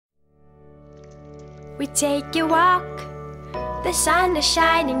We take a walk, the sun is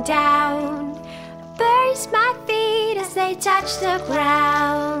shining down. Burns my feet as they touch the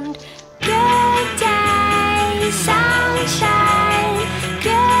ground. Good day, sunshine.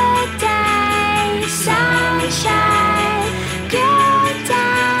 Good day, sunshine. Good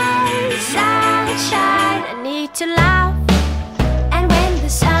day, sunshine. I need to laugh, and when the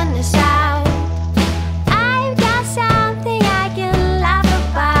sun is out, I've got something I can laugh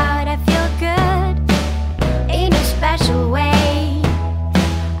about. I feel good in a special way.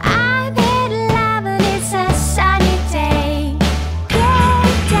 I'm in love and it's a sunny day.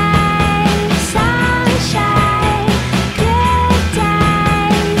 Good day, sunshine. Good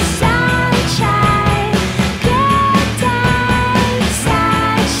day, sunshine. Good day,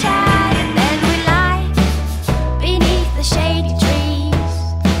 sunshine. And then we lie beneath the shady trees.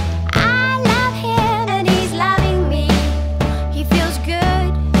 I love him and he's loving me. He feels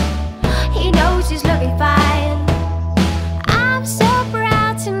good, he knows he's looking fine. I'm so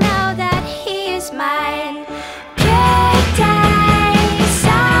proud to know that he is mine. Good day,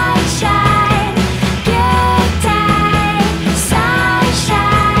 sunshine. Good day,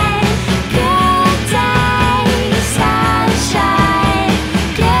 sunshine. Good day, sunshine.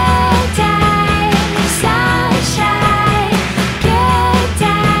 Good day, sunshine. Good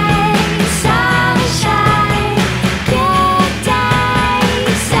day, sunshine. Good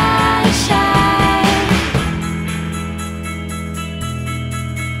day, sunshine.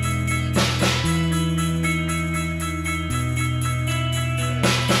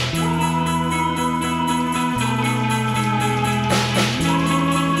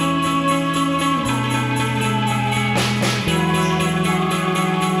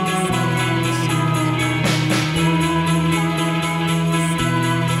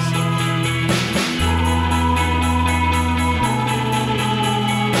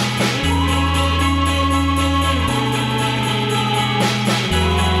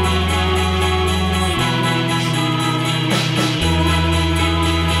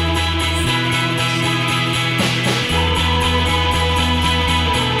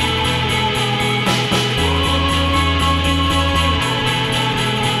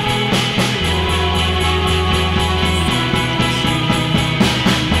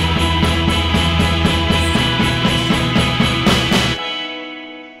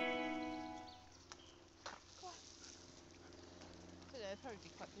 They'll probably be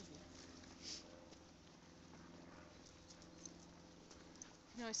quite busy.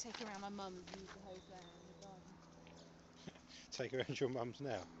 I can always take her around my mum's and use the hose there in the garden. Take her around your mum's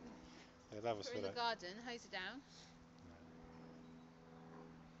now. They love us Put her for in the that. garden, hose her down.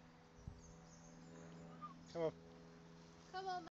 Come on. Come on,